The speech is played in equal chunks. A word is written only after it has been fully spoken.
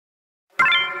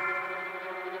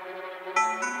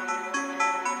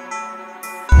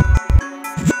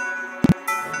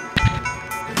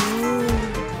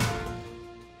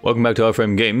Welcome back to Our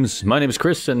Frame Games. My name is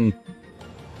Chris, and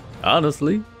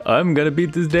honestly, I'm gonna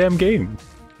beat this damn game.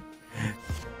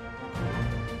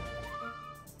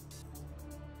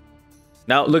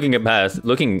 Now, looking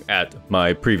at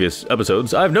my previous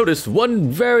episodes, I've noticed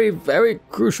one very, very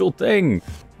crucial thing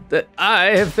that I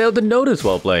have failed to notice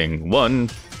while playing. One,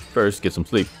 first, get some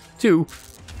sleep. Two,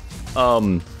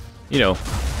 you know,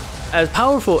 as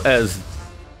powerful as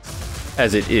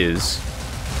it is,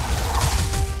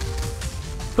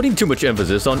 putting too much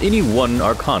emphasis on any one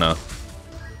arcana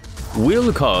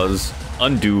will cause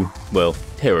undue, well,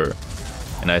 terror.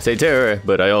 And I say terror,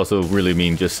 but I also really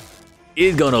mean just,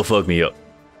 it's gonna fuck me up.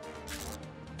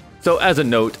 So as a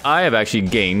note, I have actually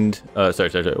gained, wait.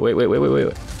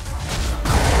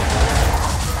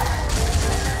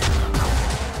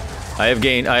 I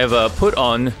have put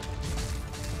on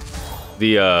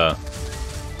the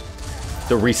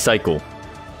recycle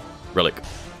relic.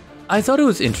 I thought it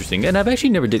was interesting, and I've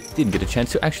actually never didn't get a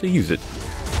chance to actually use it.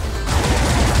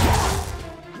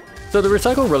 So the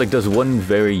recycle relic does one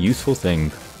very useful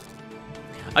thing.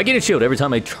 I get a shield every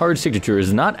time a charge signature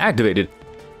is not activated,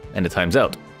 and it times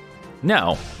out.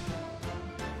 Now,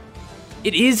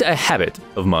 it is a habit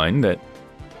of mine that,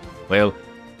 well,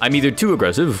 I'm either too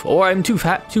aggressive or I'm too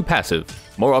passive.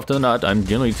 More often than not, I'm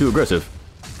generally too aggressive.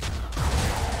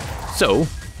 So,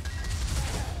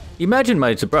 imagine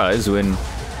my surprise when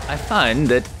I find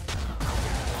that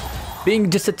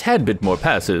being just a tad bit more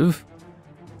passive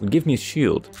would give me a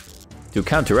shield to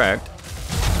counteract,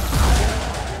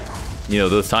 you know,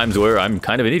 those times where I'm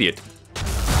kind of an idiot.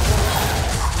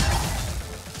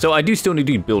 So I do still need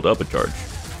to build up a charge.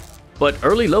 But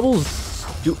early levels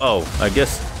do, I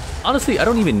guess, honestly, I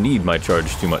don't even need my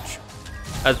charge too much.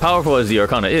 As powerful as the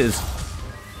Arcana is,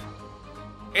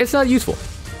 it's not useful.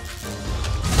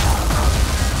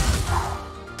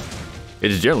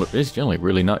 It's generally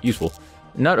really not useful.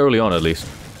 Not early on, at least.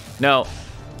 Now,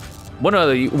 one of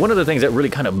the things that really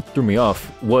kind of threw me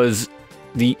off was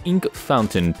the ink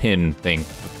fountain pin thing.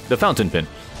 The fountain pin.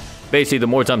 Basically, the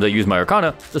more times I use my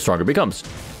Arcana, the stronger it becomes.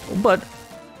 But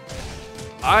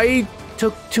I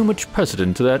took too much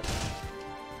precedent to that.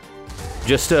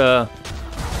 Just a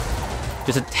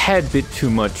tad bit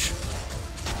too much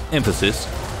emphasis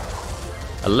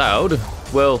allowed,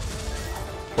 well,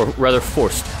 or rather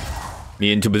forced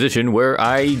me into a position where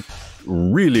I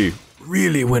really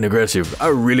went aggressive. I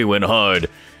really went hard,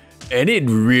 and it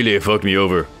really fucked me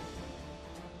over.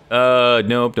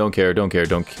 Nope, don't care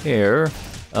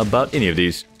about any of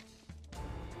these.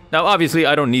 Now, obviously,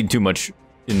 I don't need too much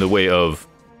in the way of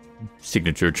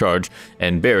signature charge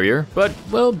and barrier, but,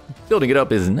 well, building it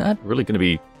up is not really going to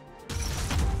be...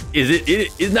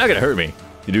 It's not going to hurt me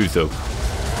to do so.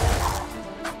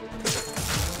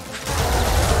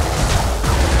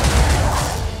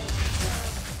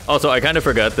 Also, I kind of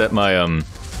forgot that my,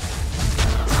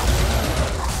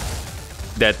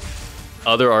 that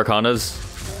other Arcanas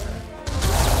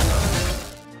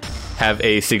have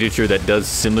a signature that does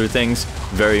similar things,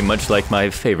 very much like my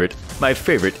favorite,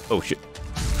 oh shit.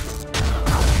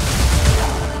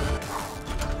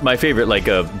 My favorite, like,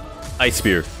 ice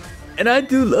spear. And I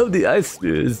do love the ice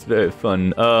spear, it's very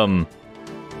fun.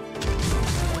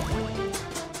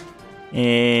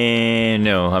 And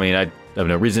no, I mean, I have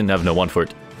no reason, I have no want for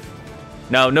it.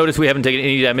 Now, notice we haven't taken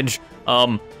any damage,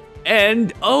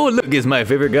 and, oh, look, it's my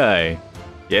favorite guy.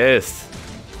 Yes,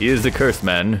 he is the cursed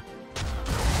man.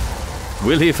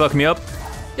 Will he fuck me up?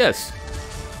 Yes.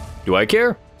 Do I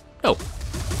care? No.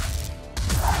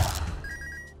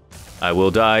 I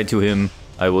will die to him.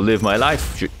 I will live my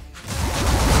life. Shit.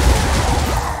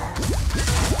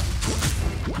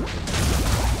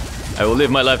 I will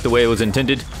live my life the way it was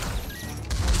intended.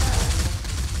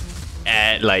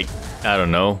 At, like, I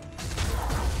don't know,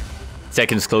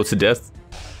 seconds close to death.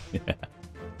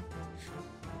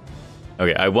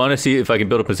 Okay, I want to see if I can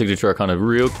build up a signature Arcana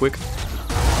real quick.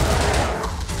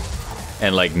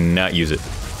 And, like, not use it.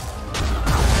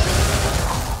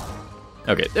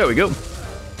 Okay, there we go.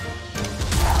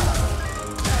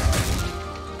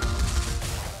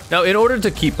 Now, in order to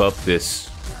keep up this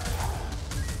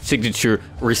signature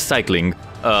recycling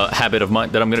habit of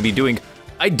mine that I'm going to be doing,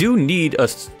 I do need an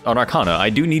Arcana. I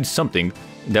do need something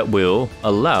that will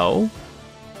allow,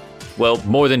 well,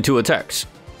 more than 2 attacks.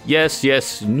 Yes,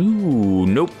 yes,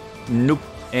 no, nope,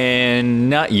 and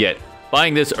not yet.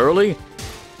 Buying this early,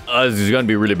 this is going to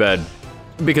be really bad.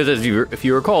 Because if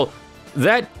you recall,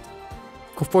 that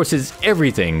forces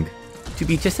everything to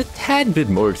be just a tad bit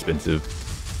more expensive.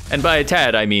 And by a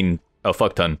tad, I mean a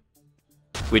fuck ton.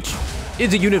 Which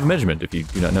is a unit of measurement, if you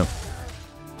do not know.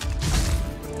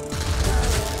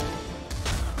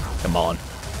 Come on.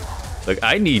 Look,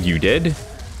 I need you dead.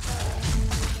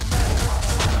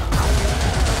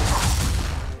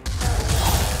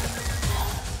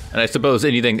 And I suppose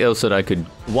anything else that I could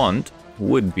want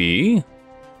would be...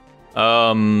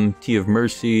 Tea of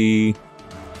Mercy...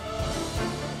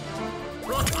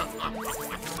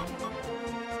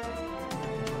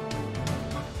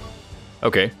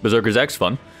 Okay, Berserker's Axe,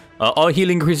 fun. All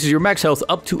healing increases your max health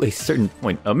up to a certain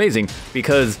point. Amazing,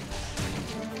 because...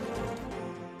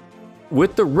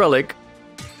 with the relic...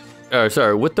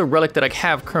 with the relic that I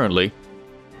have currently,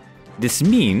 this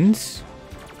means...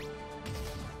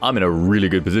 I'm in a really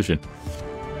good position.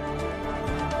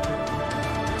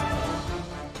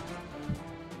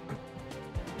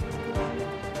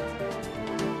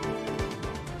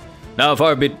 Now,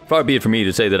 far be it for me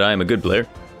to say that I am a good player.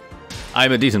 I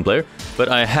am a decent player, but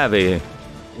I have a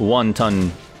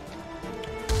wanton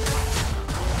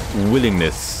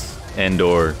willingness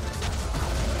and/or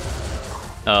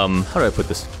how do I put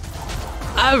this?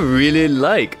 I really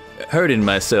like hurting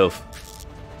myself.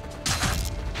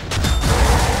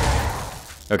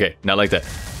 Okay, not like that.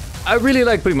 I really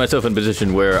like putting myself in a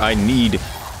position where I need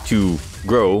to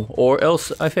grow, or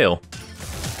else I fail.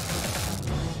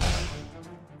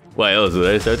 Why else did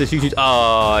I start this YouTube?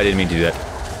 Oh, I didn't mean to do that.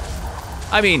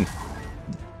 I mean,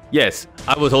 yes,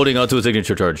 I was holding on to a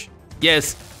signature charge.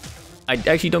 Yes, I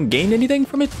actually don't gain anything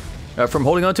from it, from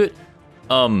holding on to it.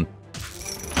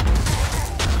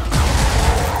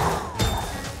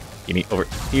 Give me over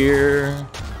here.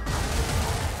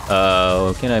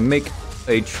 Can I make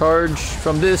a charge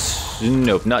from this?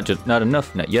 Nope, not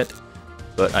enough, not yet.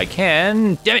 But I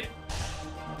can. Damn it!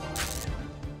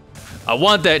 I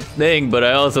want that thing, but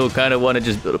I also kind of want to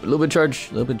just build up a little bit of charge.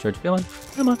 A little bit of charge. Come on,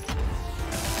 come on.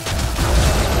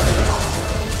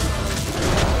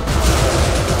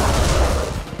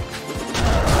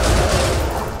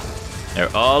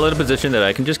 They're all in a position that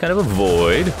I can just kind of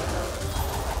avoid.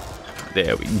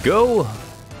 There we go.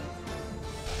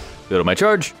 Build up my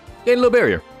charge. Gain a little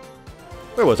barrier.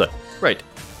 Where was I? Right.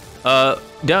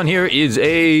 Down here is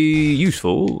a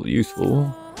useful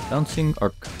bouncing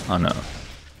arcana.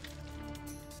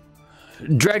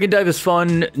 Dragon dive is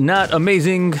fun, not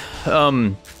amazing.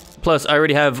 Plus I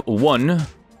already have one.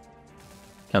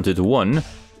 Counted to one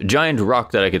giant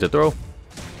rock that I get to throw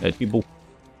at people.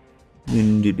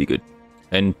 And it'd be good.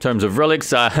 In terms of relics,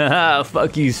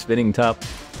 fuck you, spinning top.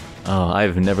 Oh,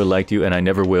 I've never liked you, and I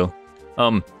never will.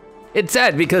 It's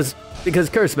sad because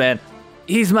Curse Man,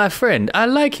 he's my friend. I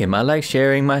like him. I like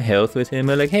sharing my health with him.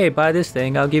 I'm like, hey, buy this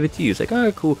thing, I'll give it to you. It's like,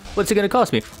 alright, cool. What's it gonna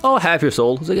cost me? Oh, half your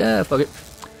soul. It's like, ah, fuck it.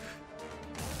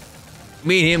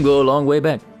 Me and him go a long way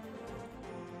back.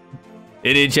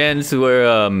 Any chance where,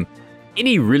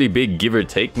 any really big give or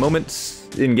take moments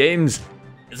in games,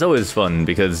 it's always fun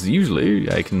because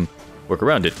usually I can work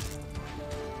around it.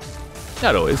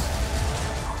 Not always.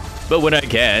 But when I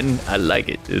can, I like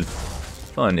it. It's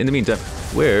fun. In the meantime,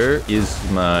 where is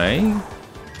my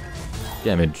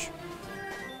damage?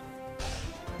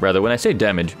 Rather, when I say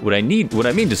damage, what I mean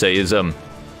to say is, no,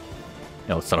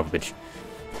 son of a bitch.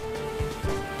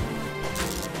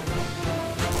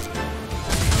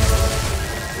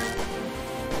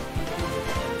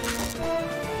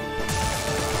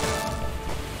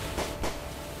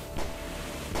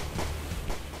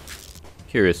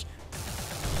 Curious.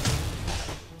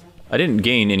 I didn't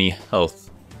gain any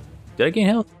health. Did I gain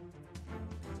health?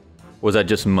 Or was that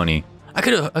just money? I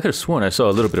could have sworn I saw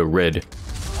a little bit of red.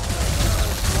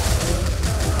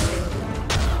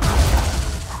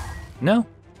 No?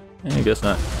 I guess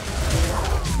not.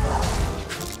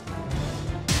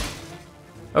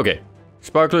 Okay.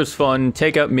 Sparkler's fun.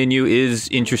 Takeout menu is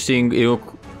interesting.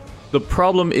 The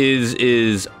problem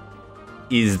is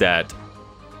that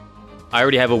I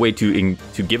already have a way to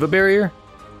give a barrier.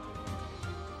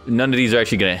 None of these are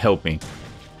actually going to help me.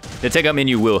 The takeout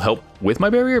menu will help with my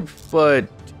barrier, but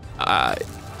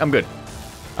I'm good.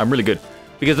 I'm really good.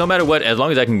 Because no matter what, as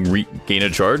long as I can gain a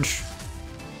charge,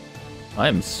 I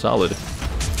am solid.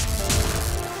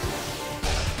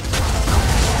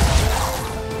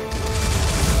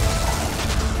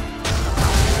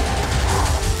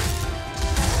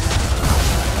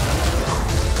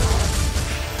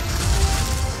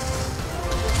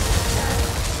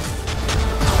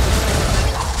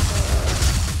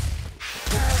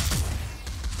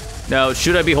 Now,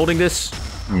 should I be holding this?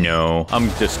 No, I'm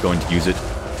just going to use it.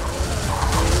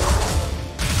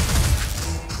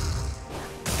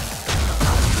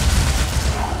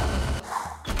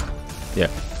 Yeah.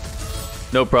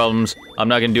 No problems. I'm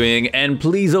not gonna do anything. And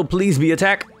please, oh please be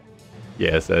attack.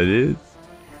 Yes, that is.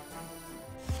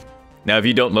 Now, if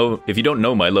you don't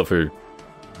know my love for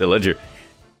the Ledger,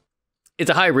 it's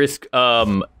a high risk,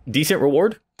 decent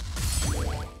reward.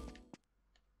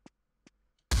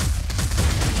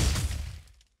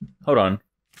 Hold on.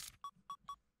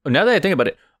 Now that I think about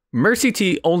it, Mercy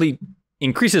Tea only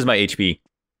increases my HP,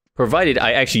 provided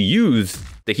I actually use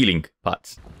the healing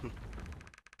pots.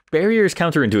 Barrier is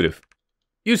counterintuitive.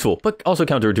 Useful, but also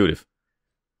counterintuitive.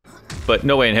 But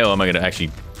no way in hell am I gonna actually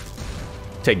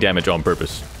take damage on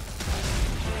purpose.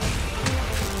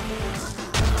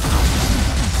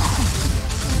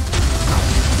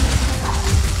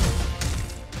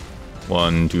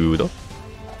 One, two, go.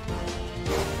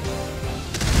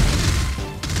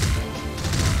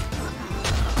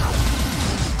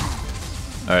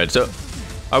 Alright, so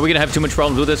are we gonna have too much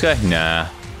problems with this guy? Nah.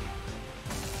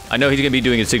 I know he's gonna be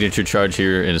doing his signature charge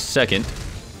here in a second.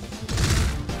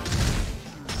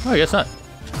 Oh, I guess not.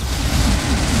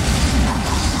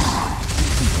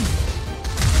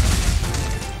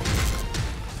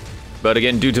 But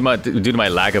again, due to my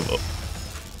lack of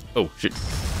oh shit,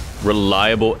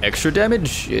 reliable extra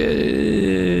damage,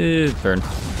 turn.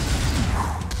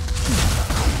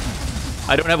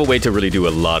 I don't have a way to really do a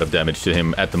lot of damage to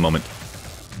him at the moment.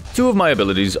 Two of my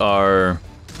abilities are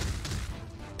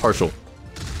partial.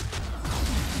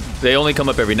 They only come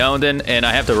up every now and then, and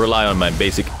I have to rely on my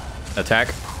basic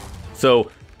attack.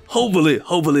 So,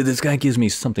 hopefully this guy gives me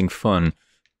something fun.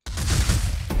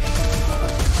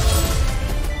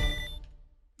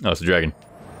 Oh, it's a dragon.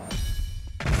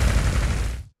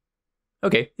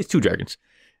 Okay, it's two dragons.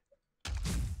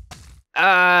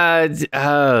 I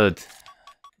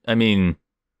mean,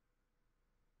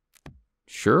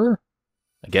 sure.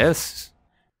 I guess.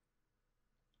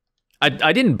 I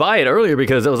didn't buy it earlier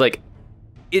because I was like,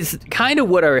 it's kind of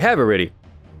what I have already.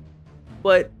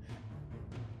 But,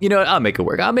 you know what, I'll make it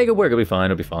work. I'll make it work. It'll be fine.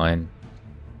 It'll be fine.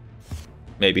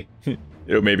 Maybe.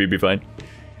 It'll maybe be fine.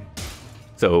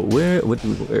 So, where are we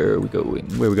going? Where are we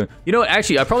going? You know what,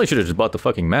 actually, I probably should have just bought the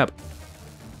fucking map.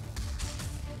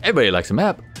 Everybody likes a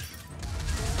map.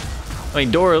 I mean,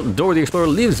 Dora the Explorer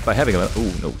lives by having a map.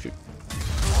 Oh, no, shit.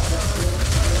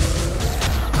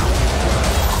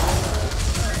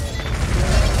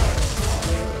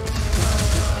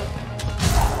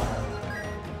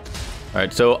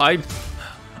 Alright, so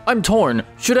I'm torn.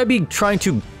 Should I be trying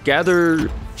to gather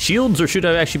shields or should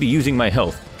I actually be using my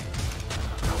health?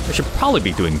 I should probably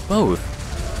be doing both.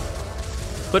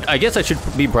 But I guess I should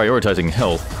be prioritizing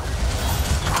health.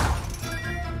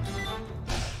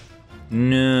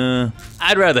 Nah,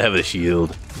 I'd rather have a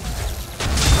shield.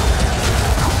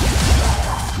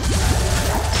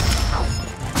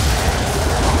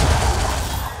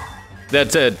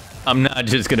 That said, I'm not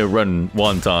just gonna run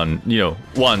wonton, you know,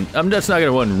 I'm just not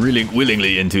gonna run really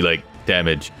willingly into, like,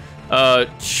 damage.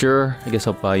 Sure, I guess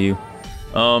I'll buy you.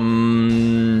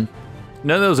 None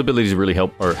of those abilities really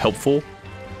are helpful.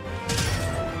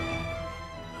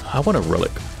 I want a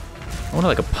relic. I want,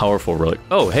 like, a powerful relic.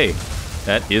 Oh, hey,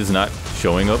 that is not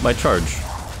showing up my charge.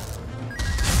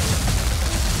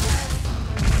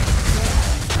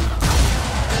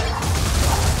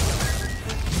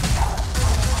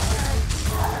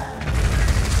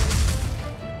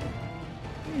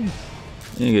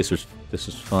 I guess this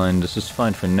is fine. This is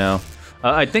fine for now.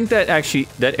 I think that actually,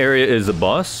 that area is a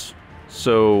boss.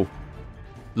 So,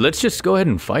 let's just go ahead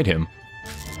and fight him.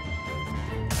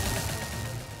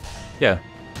 Yeah,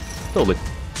 totally.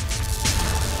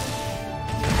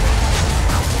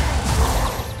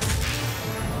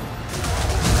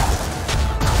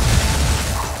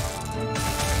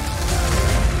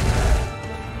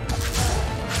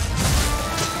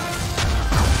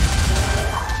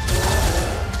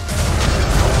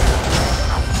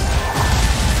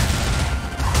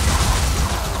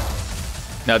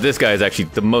 Now this guy is actually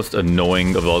the most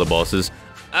annoying of all the bosses.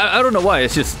 I don't know why,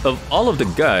 it's just, of all of the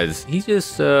guys, he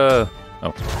just, oh.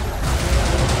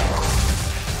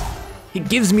 He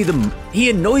annoys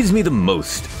me the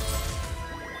most.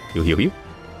 Heal, heal, heal.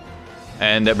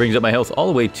 And that brings up my health all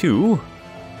the way to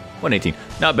 118.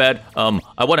 Not bad.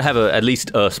 I want to have at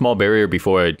least a small barrier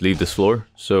before I leave this floor.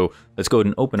 So let's go ahead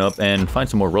and open up and find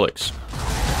some more relics.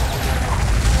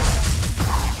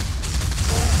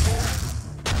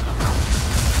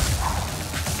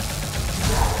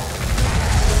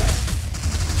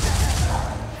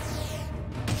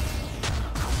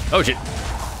 Oh shit,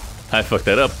 I fucked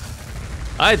that up.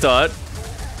 I thought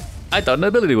an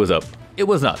ability was up. It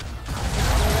was not.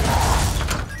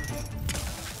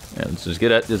 Yeah, let's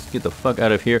just get the fuck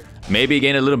out of here. Maybe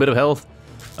gain a little bit of health.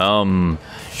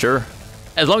 Sure.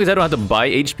 As long as I don't have to buy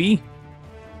HP,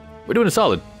 we're doing a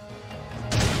solid.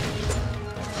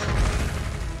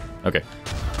 Okay.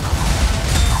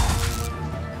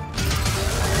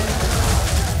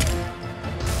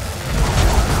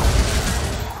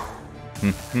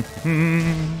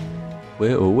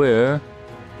 Where, oh where?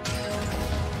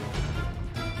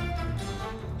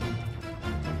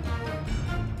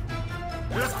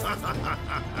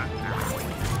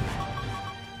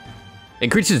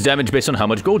 Increases damage based on how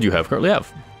much gold you currently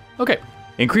have. Okay.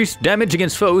 Increase damage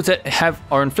against foes that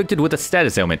are inflicted with a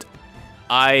status ailment.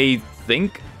 I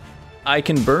think I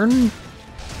can burn?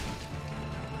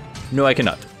 No, I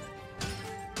cannot.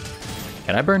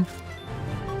 Can I burn?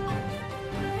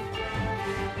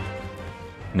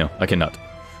 No, I cannot.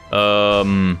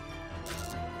 The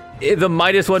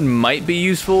Midas one might be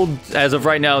useful. As of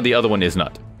right now, the other one is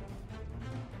not.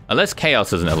 Unless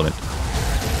Chaos is an element.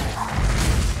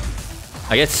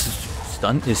 I guess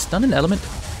stun is stun an element?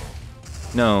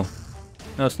 No.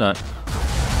 No, it's not.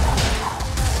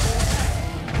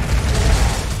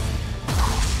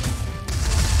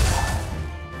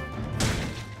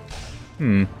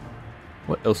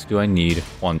 What else do I need?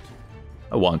 Want.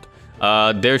 I want.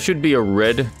 There should be a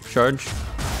red charge.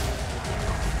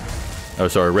 Oh,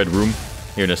 sorry, red room.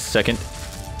 Here in a second.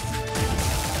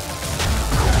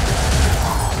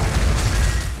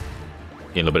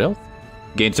 Gain a little bit of health.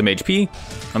 Gain some HP.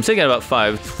 I'm sitting at about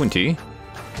 520.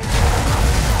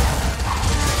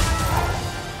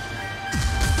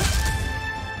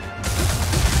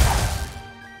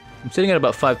 I'm sitting at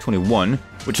about 521,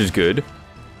 which is good.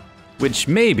 Which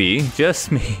maybe,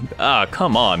 just maybe,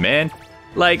 come on, man.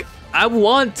 Like, I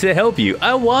want to help you.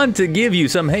 I want to give you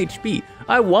some HP.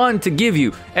 I want to give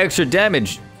you extra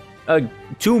damage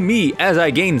to me as I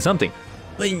gain something.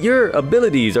 But your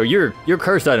abilities or your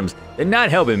cursed items, they're not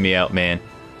helping me out, man.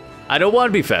 I don't want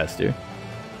to be faster.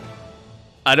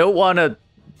 I don't want to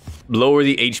lower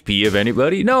the HP of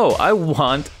anybody. No, I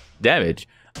want damage.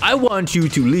 I want you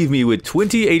to leave me with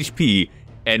 20 HP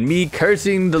and me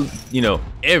cursing the,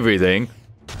 everything.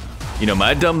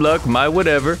 My dumb luck, my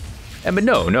whatever. But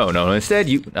no. Instead,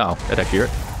 oh, that actually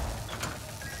hurt.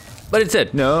 But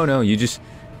instead, no, you just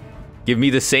give me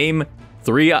the same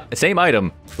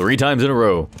item 3 times in a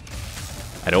row.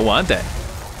 I don't want that.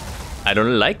 I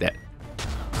don't like that.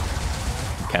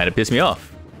 Kind of pissed me off.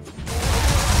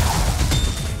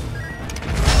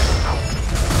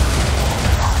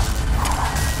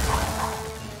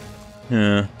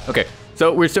 Okay,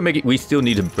 so we still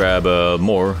need to grab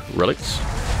more relics.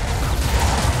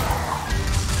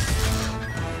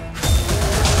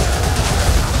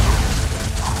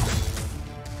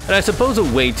 And I suppose a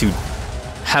way to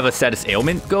have a status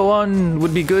ailment go on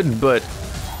would be good, but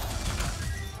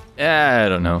I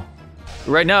don't know.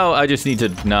 Right now, I just need to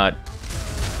not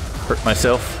hurt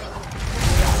myself.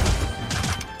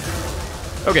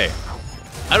 Okay,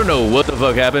 I don't know what the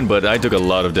fuck happened, but I took a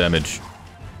lot of damage.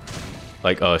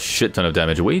 Like a shit ton of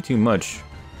damage, way too much.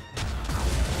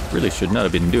 Really should not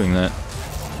have been doing that.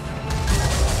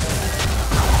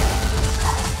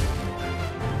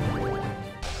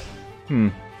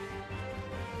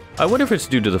 I wonder if it's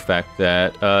due to the fact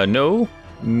that, no,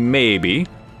 maybe.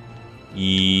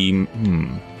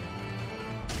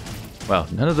 Wow,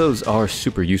 none of those are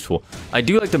super useful. I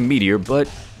do like the meteor, but...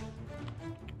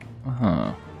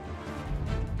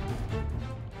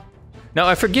 Now,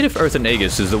 I forget if Earth and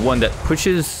Aegis is the one that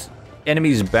pushes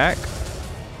enemies back,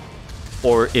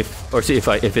 or if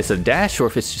it's a dash, or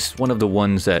if it's just one of the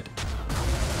ones that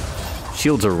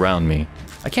shields around me.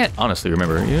 I can't honestly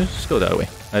remember. Just go that way.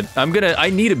 I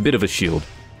need a bit of a shield.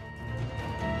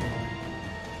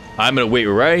 I'm gonna wait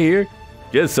right here,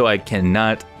 just so I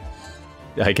cannot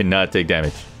take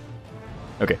damage.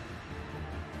 Okay.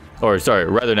 Or sorry,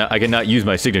 rather not. I cannot use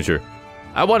my signature.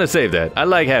 I want to save that. I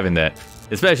like having that.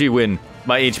 Especially when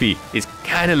my HP is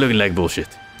kind of looking like bullshit.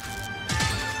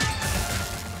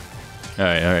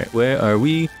 Alright. Where are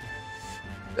we?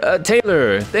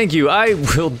 Taylor, thank you. I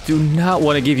do not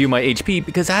want to give you my HP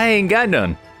because I ain't got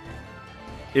none.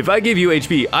 If I give you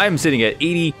HP, I'm sitting at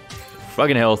 80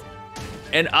 fucking health.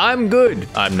 And I'm good.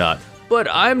 I'm not. But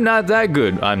I'm not that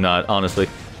good. I'm not, honestly.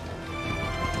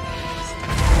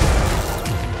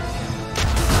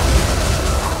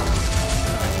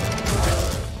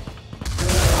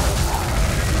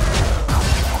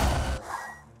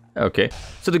 Okay,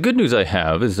 so the good news I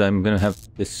have is I'm gonna have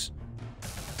this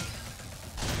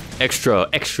extra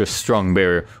strong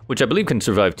barrier, which I believe can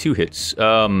survive 2 hits.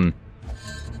 Fuck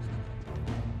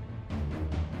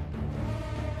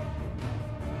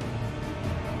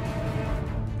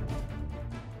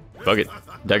it,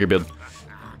 dagger build.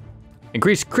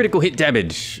 Increase critical hit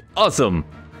damage. Awesome.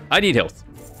 I need health.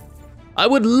 I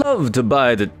would love to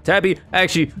buy the tabby.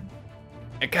 Actually,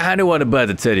 I kind of want to buy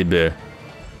the teddy bear.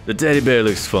 The teddy bear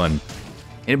looks fun.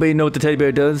 Anybody know what the teddy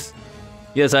bear does?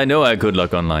 Yes, I know I could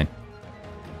luck online.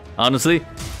 Honestly,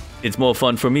 it's more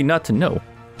fun for me not to know.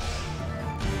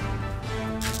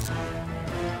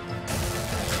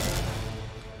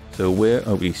 So where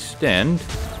are we stand?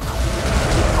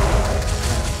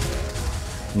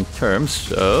 in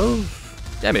terms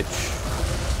of damage.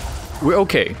 We're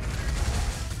okay.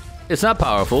 It's not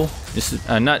powerful. It's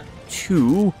not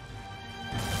too...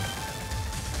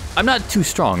 I'm not too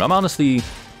strong. I'm honestly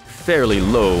fairly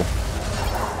low.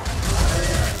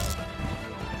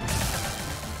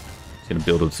 Just gonna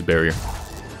build up this barrier.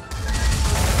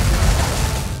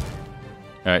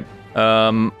 Alright.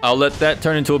 I'll let that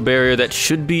turn into a barrier that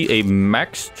should be a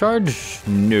max charge?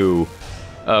 No.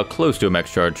 Close to a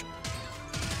max charge.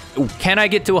 Ooh, can I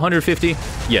get to 150?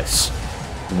 Yes.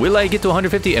 Will I get to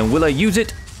 150 and will I use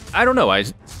it? I don't know.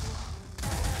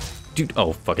 Dude,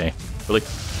 oh, fuck A. Really?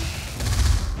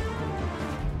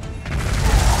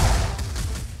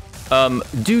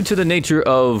 Due to the nature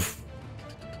of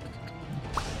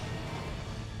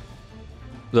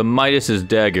the Midas's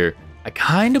dagger, I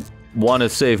kind of want to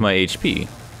save my HP.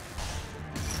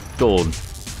 Gold and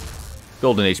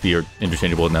HP are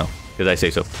interchangeable now, because I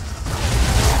say so.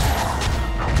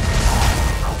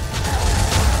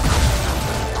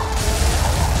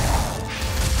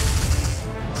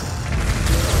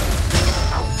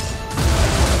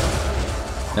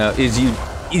 Now, is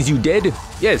you dead?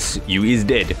 Yes, you is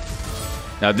dead.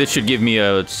 Now this should give me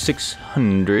a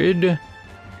 600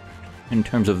 in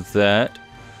terms of that.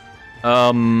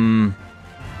 Yeah,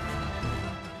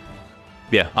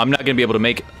 I'm not gonna be able to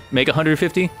make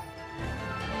 150.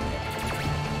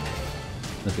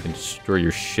 Unless I can destroy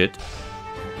your shit.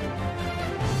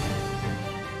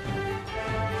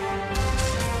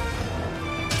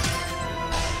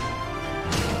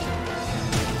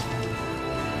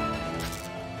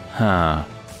 Huh.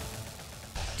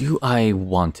 Do I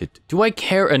want it? Do I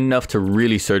care enough to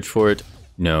really search for it?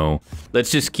 No. Let's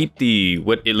just keep the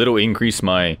what a little increase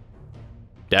my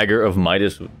Dagger of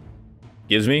Midas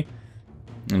gives me.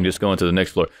 And just go into the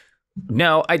next floor.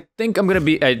 Now, I think I'm gonna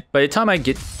be... by the time I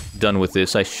get done with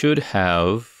this, I should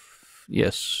have...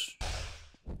 Yes.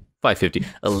 550.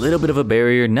 A little bit of a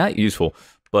barrier, not useful.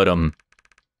 But,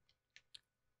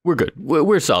 we're good.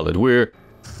 We're solid. We're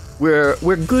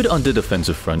good on the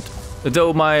defensive front.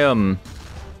 Though my,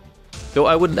 though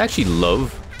I would actually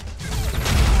love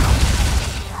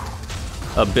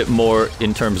a bit more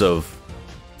in terms of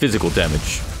physical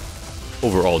damage.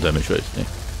 Overall damage, right? Yeah.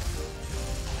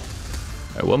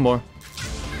 Alright, one more.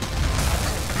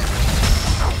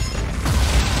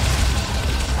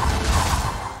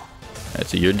 Alright,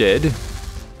 so you're dead.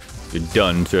 You're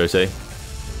done, should I say.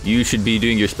 You should be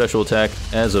doing your special attack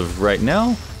as of right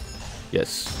now.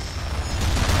 Yes.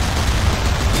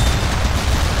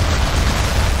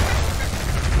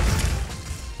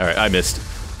 Alright, I missed.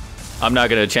 I'm not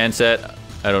gonna chance that.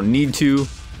 I don't need to.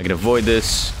 I can avoid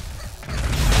this.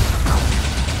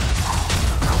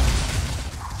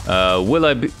 Will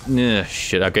I be...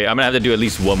 shit, okay. I'm gonna have to do at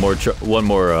least one more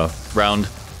round.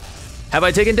 Have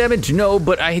I taken damage? No,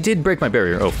 but I did break my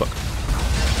barrier. Oh, fuck.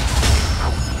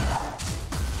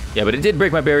 Yeah, but it did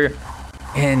break my barrier.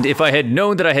 And if I had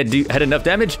known that I had enough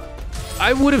damage,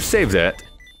 I would have saved that.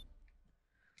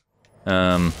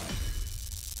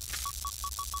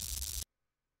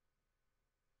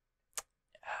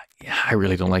 Yeah, I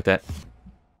really don't like that.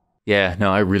 Yeah,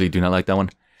 no, I really do not like that one.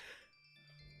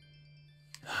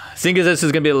 Seeing as this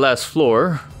is gonna be the last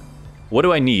floor, what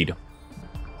do I need?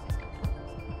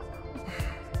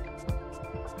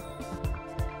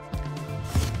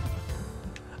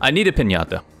 I need a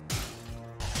piñata.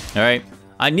 Alright.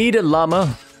 I need a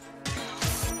llama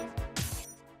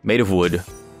made of wood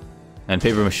and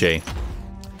paper mache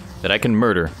that I can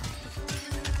murder.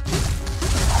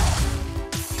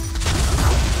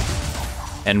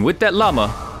 And with that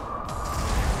llama,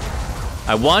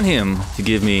 I want him to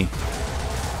give me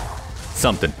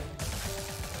something.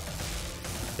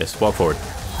 Yes, walk forward.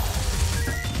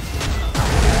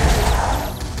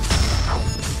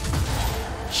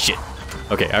 Shit.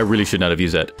 Okay, I really should not have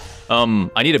used that.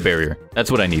 I need a barrier.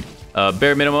 That's what I need.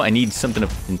 Bare minimum, I need something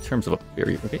in terms of a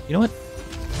barrier. Okay, you know what?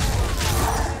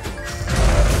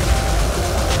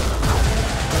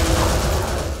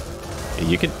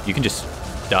 Okay, you can just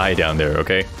die down there,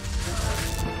 okay?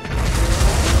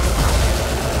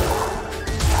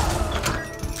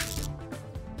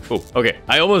 Oh, okay.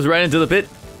 I almost ran into the pit.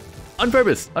 On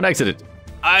purpose. On accident.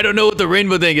 I don't know what the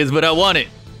rainbow thing is, but I want it.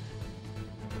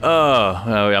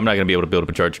 I'm not gonna be able to build up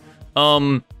a charge.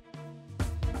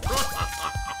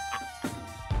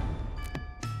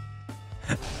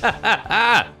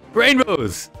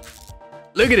 Rainbows!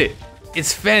 Look at it.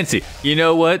 It's fancy. You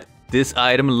know what? This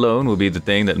item alone will be the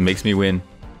thing that makes me win.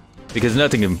 Because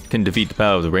nothing can defeat the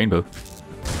power of the rainbow.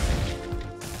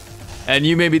 And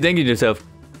you may be thinking to yourself,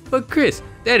 but Chris,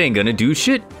 that ain't gonna do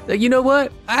shit. Like, you know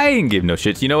what? I ain't give no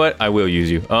shits. You know what? I will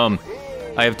use you.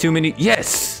 I have too many.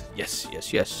 Yes! Yes,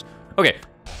 yes, yes. Okay.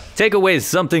 Take away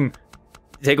something.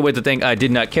 Take away the thing I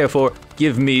did not care for.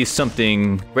 Give me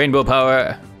something. Rainbow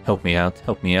power. Help me out.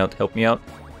 Help me out. Help me out.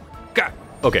 God.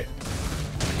 Okay.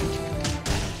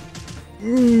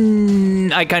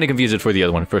 I kind of confused it for the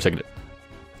other one for a second.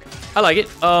 I like it.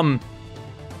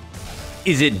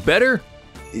 Is it better?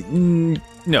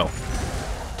 No.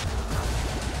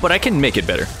 But I can make it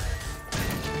better.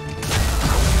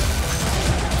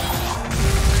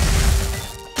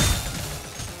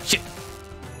 Shit.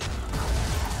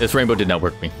 This rainbow did not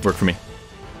work for me.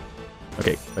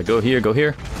 Okay, I go here, go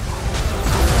here.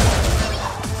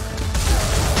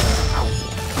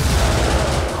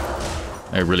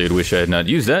 I really wish I had not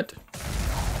used that.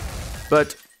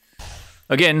 But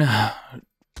again,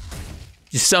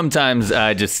 sometimes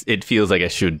it feels like I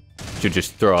should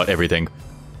just throw out everything.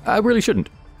 I really shouldn't.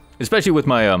 Especially with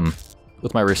my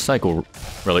recycle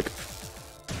relic.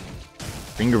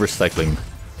 Finger recycling.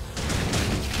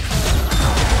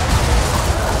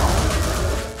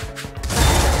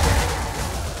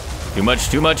 Too much,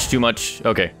 too much, too much.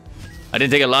 Okay. I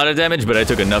didn't take a lot of damage, but I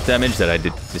took enough damage that I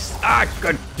did just... Ah!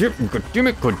 God damn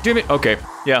it, god damn it. Okay,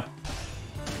 yeah.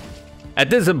 At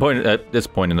this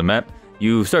point in the map,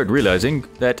 you start realizing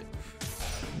that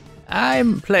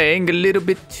I'm playing a little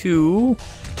bit too...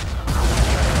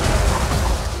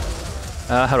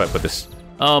 how do I put this?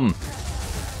 I'm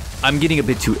getting a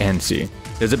bit too antsy.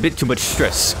 There's a bit too much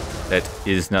stress that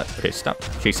is not... Okay, stop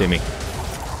chasing me.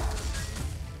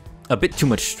 A bit too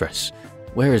much stress.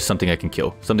 Where is something I can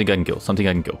kill? Something I can kill. Something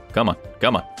I can kill. Come on.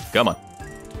 Come on. Come on.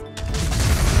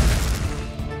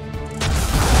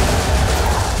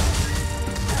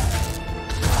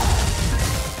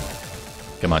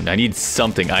 Come on. I need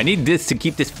something. I need this to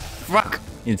keep this... Fuck!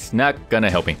 It's not gonna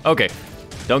help me. Okay.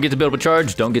 Don't get to build up a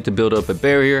charge. Don't get to build up a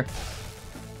barrier.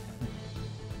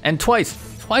 And twice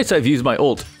I've used my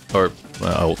ult. Or,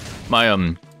 my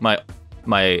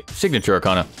signature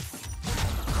arcana.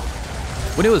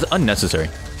 When it was unnecessary.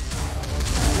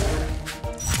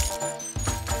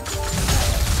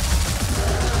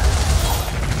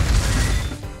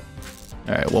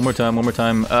 Alright, one more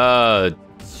time.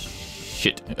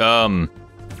 Shit.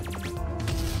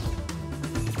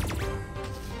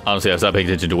 Honestly, I stopped paying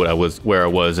attention to where I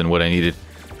was and what I needed.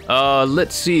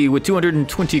 Let's see, with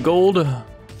 220 gold,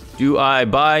 do I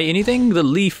buy anything? The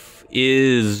leaf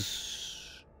is...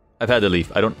 I've had the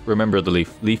leaf. I don't remember the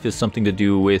leaf. Leaf is something to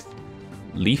do with...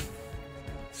 Leaf?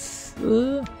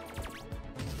 Damn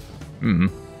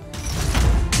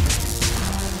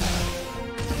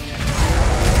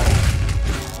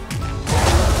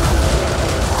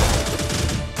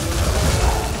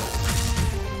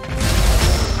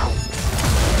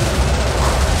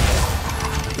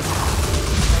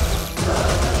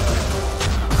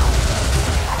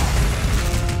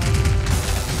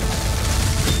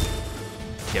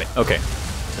it. Okay.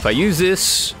 If I use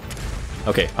this...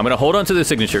 Okay, I'm gonna hold on to the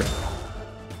signature.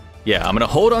 Yeah, I'm gonna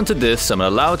hold on to this. I'm gonna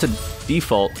allow it to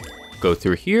default. Go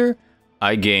through here.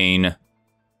 I gain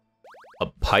a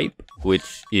pipe,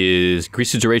 which is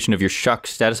increase the duration of your shock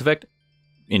status effect.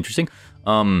 Interesting.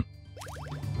 No,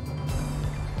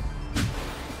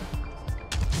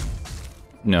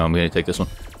 I'm gonna take this one.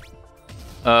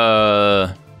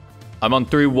 I'm on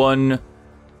 3-1.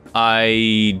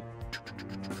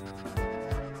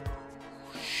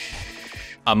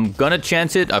 I'm gonna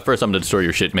chance it. First, I'm gonna destroy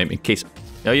your shit, maybe in case.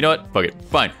 No, you know what? Fuck it.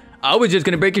 Fine. I was just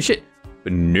gonna break your shit.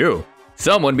 But no.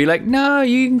 Someone be like, no,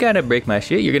 you gotta break my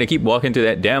shit. You're gonna keep walking through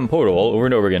that damn portal all over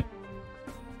and over again.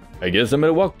 I guess I'm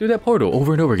gonna walk through that portal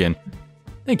over and over again.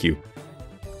 Thank you.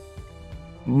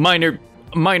 Minor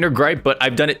gripe, but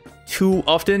I've done it too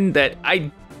often that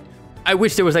I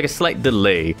wish there was like a slight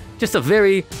delay. Just a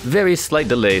very, very slight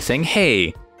delay saying,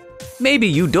 hey, maybe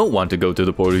you don't want to go through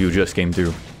the portal you just came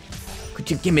through. Could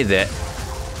you give me that?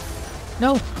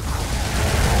 No.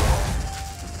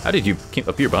 How did you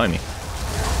appear behind me?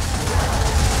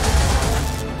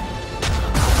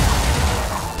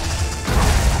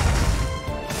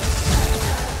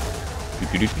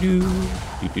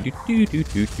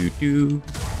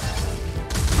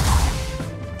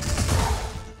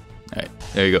 Alright,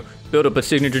 there you go. Build up a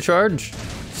signature charge.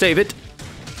 Save it.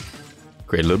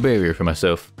 Create a little barrier for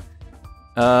myself.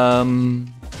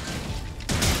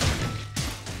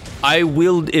 I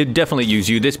will definitely use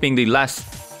you. This being the last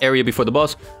area before the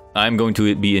boss, I'm going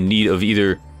to be in need of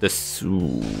either this...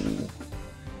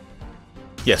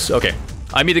 Yes, okay.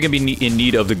 I'm either going to be in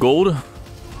need of the gold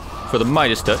for the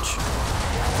Midas touch.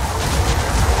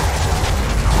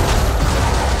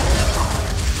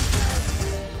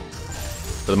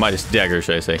 For the Midas dagger,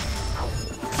 should I say.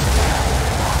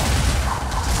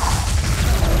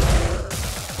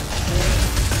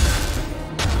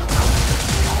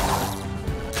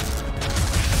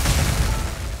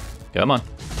 Come on.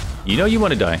 You know you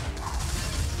want to die.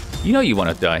 You know you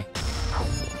want to die.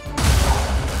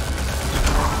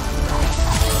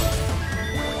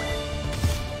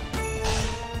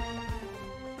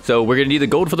 So we're gonna need the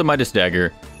gold for the Midas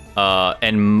Dagger,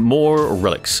 and more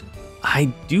relics. I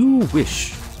do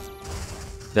wish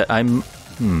that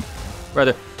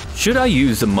rather, should I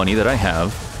use the money that I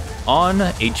have on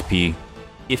HP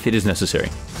if it is necessary?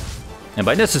 And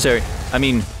by necessary, I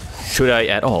mean, should I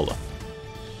at all?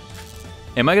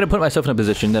 Am I gonna put myself in a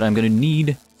position that I'm gonna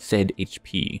need said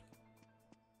HP?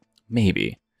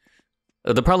 Maybe.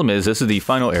 The problem is, this is the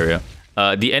final area.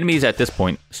 The enemies at this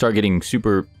point start getting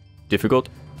super difficult.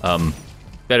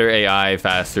 Better AI,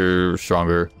 faster,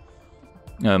 stronger.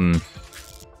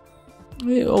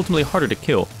 Ultimately harder to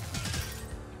kill.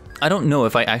 I don't know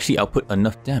if I actually output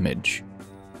enough damage.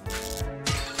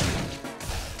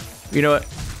 You know what?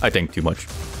 I think too much.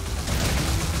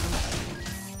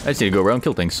 I just need to go around and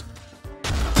kill things.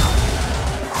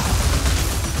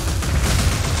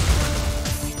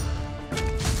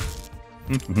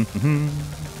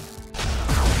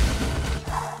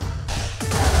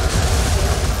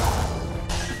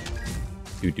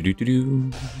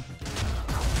 Do.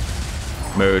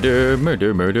 Murder,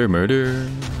 murder, murder, murder.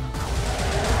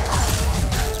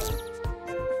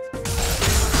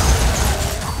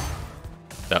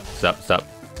 Stop.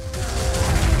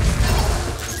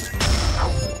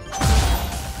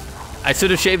 I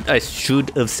should have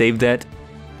saved that.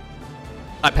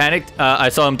 I panicked. I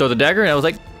saw him throw the dagger, and I was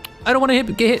like, I don't want to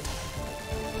get hit.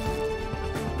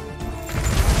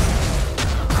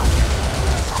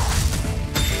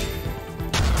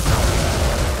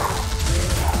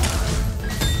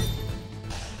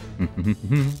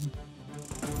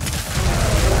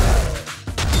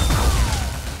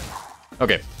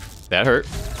 Okay, that hurt.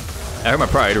 That hurt my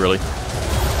pride, really.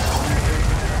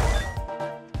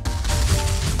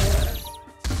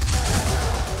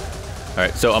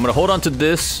 Alright, so I'm gonna hold on to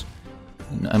this.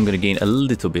 And I'm gonna gain a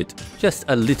little bit, just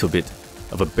a little bit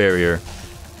of a barrier.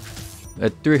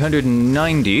 At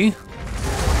 390.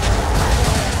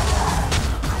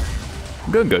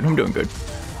 I'm doing good.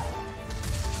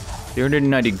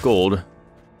 390 gold.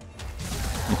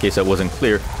 In case that wasn't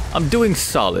clear. I'm doing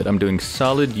solid.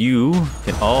 You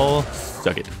can all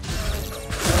suck it.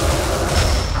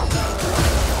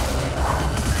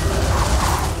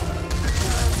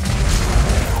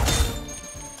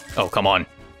 Oh, come on.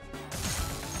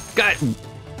 God.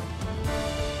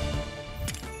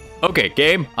 Okay,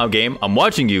 game. I'm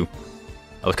watching you.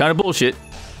 That was kind of bullshit.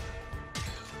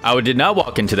 I did not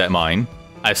walk into that mine.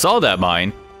 I saw that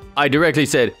mine. I directly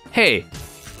said, hey,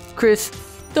 Chris,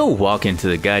 don't walk into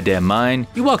the goddamn mine.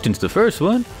 You walked into the first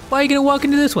one. Why are you gonna walk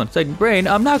into this one? It's like, brain,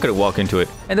 I'm not gonna walk into it.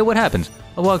 And then what happens?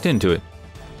 I walked into it.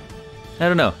 I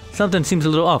don't know. Something seems a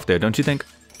little off there, don't you think?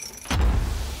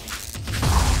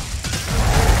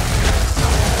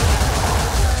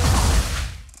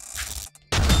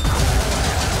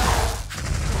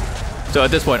 So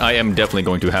at this point, I am definitely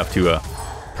going to have to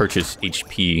purchase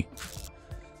HP.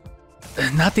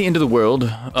 Not the end of the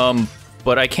world,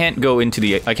 but I can't go into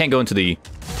the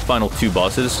final two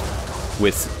bosses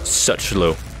with such a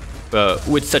low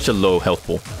health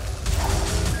pool.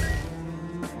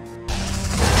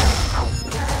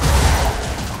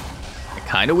 I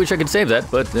kind of wish I could save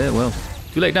that, but well,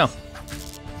 too late now.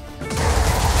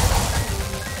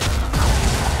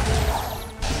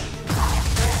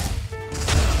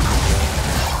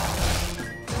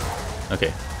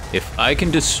 Okay, if I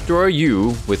can destroy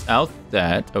you without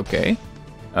that, okay.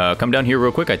 Come down here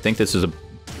real quick. I think this is a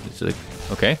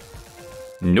okay.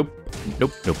 Nope.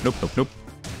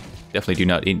 Definitely do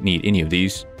not need any of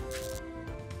these.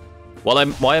 While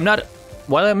I'm not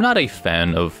a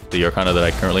fan of the Arcana that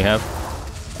I currently have,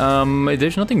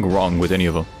 there's nothing wrong with any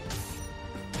of them.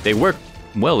 They work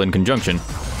well in conjunction.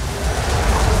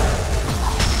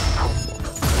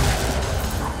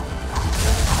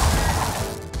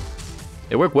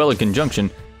 They work well in conjunction,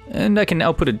 and I can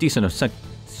output a decent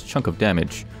chunk of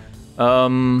damage.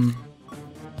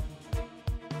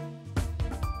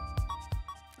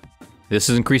 This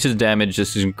increases damage,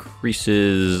 this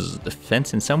increases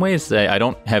defense in some ways. I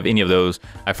don't have any of those.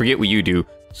 I forget what you do,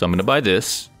 so I'm gonna buy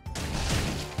this.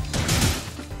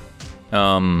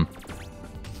 I'm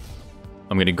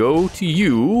gonna go to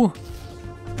you.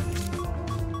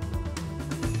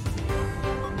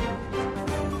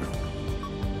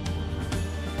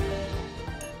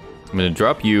 I'm gonna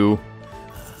drop you.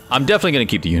 I'm definitely gonna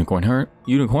keep the unicorn,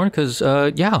 because,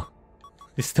 yeah.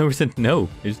 There's no reason, no.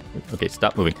 Okay,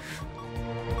 stop moving.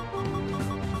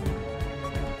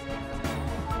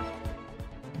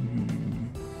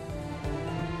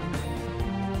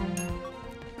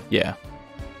 Yeah.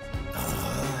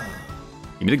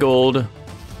 Give me the gold.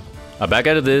 I'll back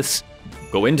out of this.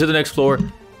 Go into the next floor.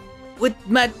 With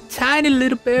my tiny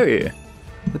little barrier.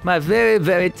 With my very,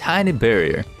 very tiny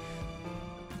barrier.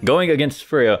 Going against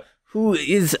Freya, who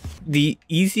is the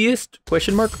easiest,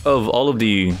 question mark, of all of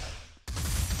the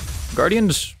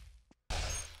Guardians?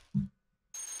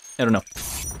 I don't know.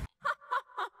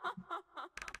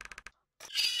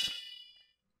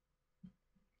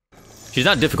 She's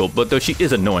not difficult, but though she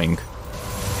is annoying.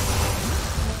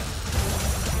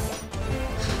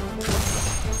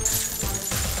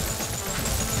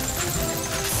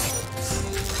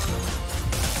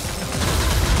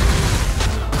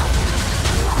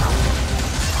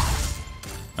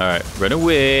 Alright, run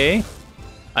away.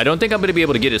 I don't think I'm going to be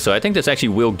able to get it, so I think this actually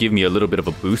will give me a little bit of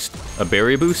a boost. A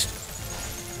barrier boost.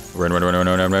 Run, run, run, run,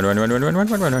 run, run, run, run, run, run, run,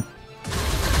 run, run, run.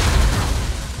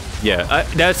 Yeah,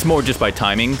 that's more just by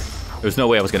timing. There's no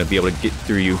way I was going to be able to get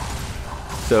through you.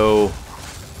 So,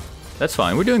 that's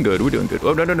fine. We're doing good. We're doing good.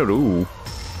 Oh, no, no, no, no.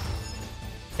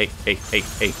 Hey, hey, hey,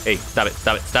 hey, hey. Stop it,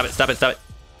 stop it, stop it, stop it, stop it.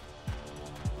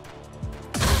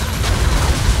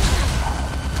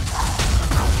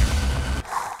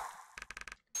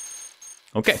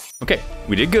 Okay, okay.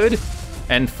 We did good.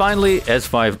 And finally, as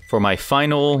for my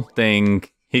final thing,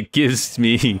 it gives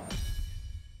me...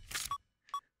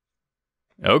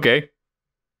 Okay.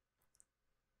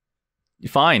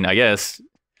 Fine, I guess.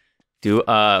 Do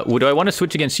I want to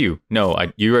switch against you? No,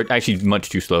 you're actually much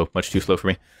too slow for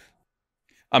me.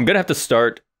 I'm gonna have to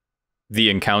start the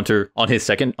encounter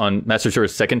on Master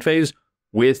Sura's second phase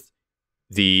with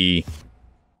the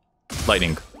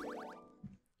lightning.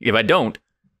 If I don't,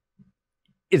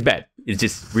 it's bad. It's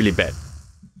just really bad.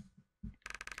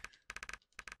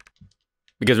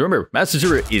 Because remember, Master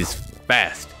Sura is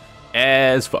fast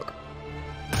as fuck.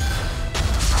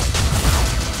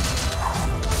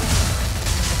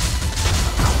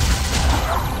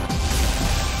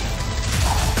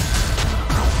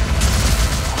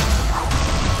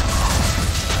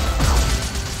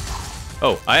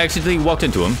 Oh, I accidentally walked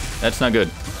into him. That's not good.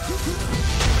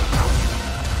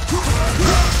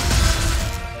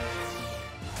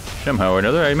 Somehow or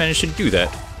another, I managed to do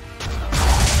that.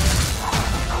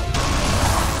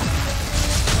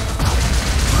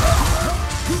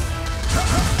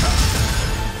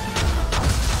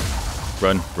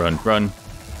 Run, run, run.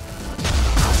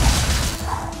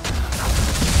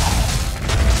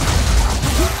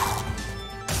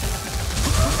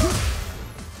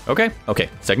 Okay, okay.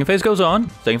 Second phase goes on.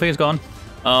 Second phase gone.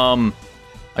 I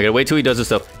gotta wait till he does this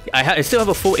stuff. I still have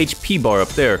a full HP bar up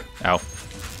there. Ow.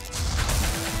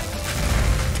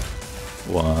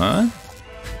 What?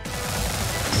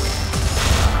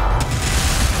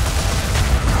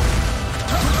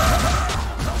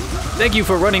 Thank you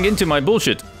for running into my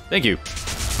bullshit. Thank you.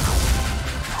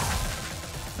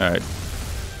 Alright.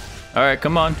 Alright,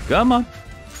 come on. Come on.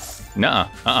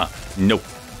 Nuh-uh. Nope.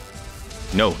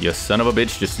 No, you son of a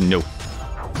bitch, just no.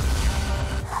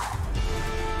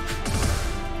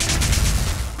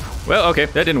 Well, okay,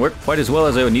 that didn't work quite as well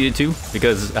as I needed to,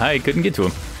 because I couldn't get to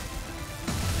him.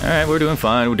 Alright, we're doing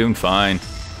fine, we're doing fine.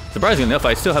 Surprisingly enough,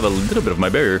 I still have a little bit of my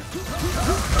barrier.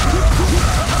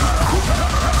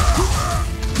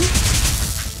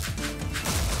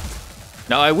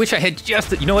 Now, I wish I had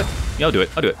just... You know what? Yeah, I'll do it,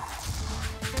 I'll do it.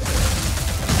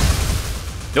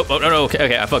 Nope, oh, no, okay,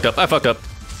 okay, I fucked up.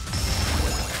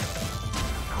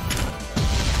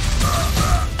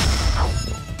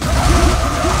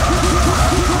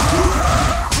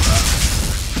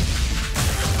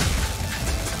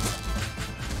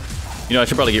 You know, I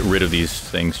should probably get rid of these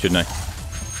things, shouldn't I?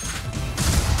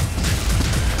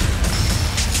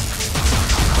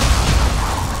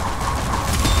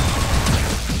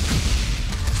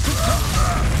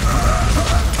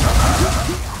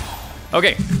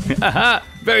 Okay,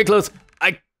 very close.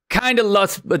 I kind of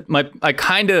lost, but I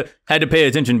kind of had to pay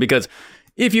attention because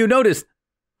if you notice,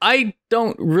 I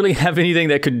don't really have anything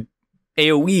that could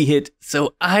AoE hit,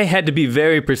 so I had to be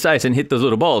very precise and hit those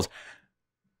little balls.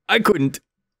 I couldn't.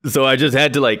 So I just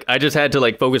had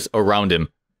to focus around him.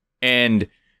 And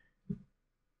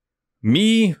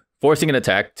me forcing an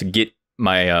attack to get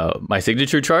my my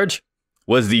signature charge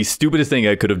was the stupidest thing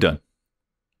I could have done.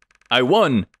 I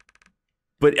won,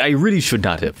 but I really should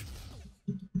not have.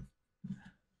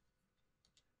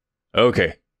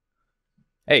 Okay.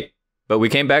 Hey, but we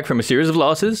came back from a series of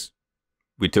losses.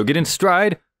 We took it in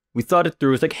stride. We thought it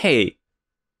through. It's like, hey,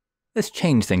 let's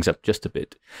change things up just a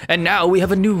bit. And now we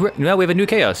have a new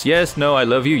chaos. Yes, no, I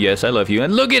love you. Yes, I love you.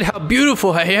 And look at how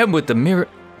beautiful I am with the mirror,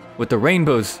 with the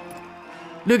rainbows.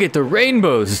 Look at the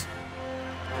rainbows.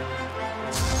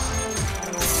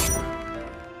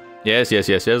 Yes, yes,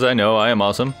 yes, yes, I know, I am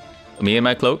awesome. Me and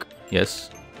my cloak.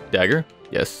 Yes. Dagger.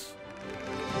 Yes.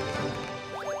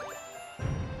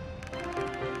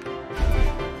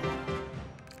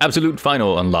 Absolute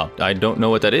final unlocked. I don't know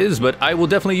what that is, but I will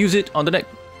definitely use it on the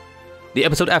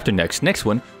episode after next. Next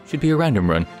one should be a random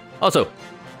run. Also,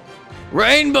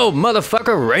 rainbow,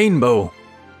 motherfucker, rainbow.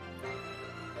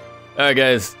 Alright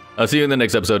guys, I'll see you in the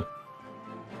next episode.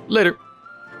 Later.